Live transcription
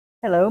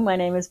Hello, my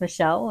name is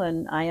Michelle,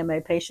 and I am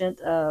a patient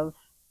of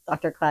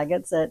Dr.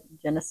 Claggett's at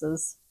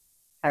Genesis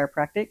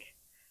Chiropractic.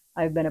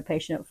 I've been a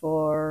patient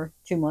for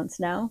 2 months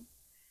now,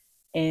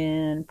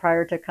 and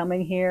prior to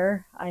coming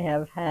here, I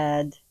have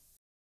had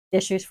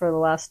issues for the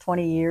last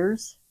 20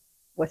 years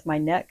with my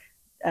neck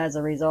as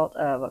a result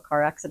of a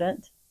car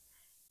accident.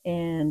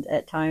 And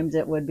at times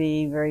it would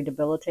be very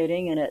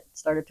debilitating, and it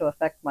started to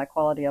affect my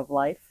quality of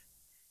life.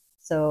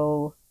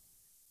 So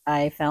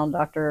I found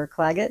Dr.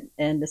 Claggett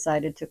and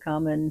decided to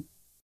come and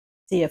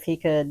see if he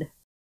could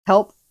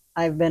help.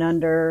 I've been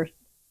under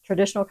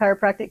traditional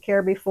chiropractic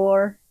care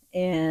before,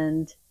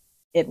 and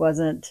it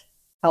wasn't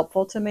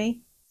helpful to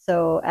me.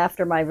 So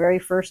after my very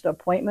first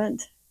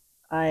appointment,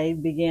 I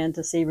began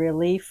to see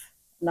relief.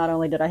 Not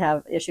only did I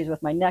have issues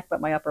with my neck,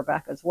 but my upper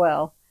back as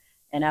well.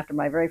 And after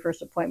my very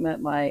first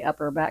appointment, my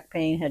upper back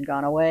pain had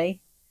gone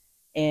away.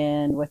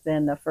 And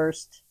within the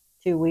first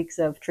 2 weeks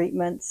of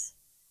treatments,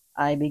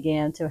 I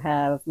began to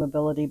have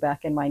mobility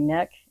back in my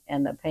neck,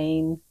 and the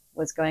pain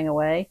was going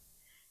away.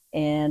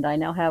 And I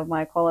now have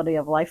my quality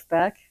of life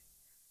back.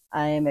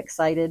 I am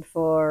excited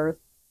for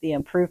the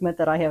improvement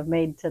that I have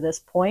made to this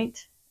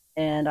point,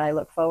 and I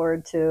look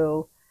forward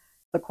to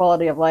the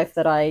quality of life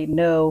that I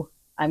know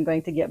I'm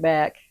going to get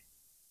back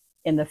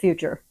in the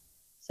future.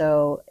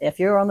 So if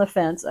you're on the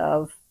fence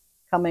of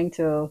coming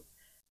to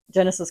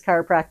Genesis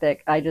Chiropractic,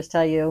 I just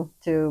tell you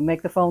to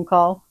make the phone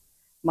call.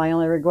 My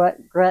only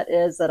regret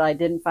is that I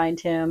didn't find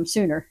him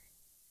sooner.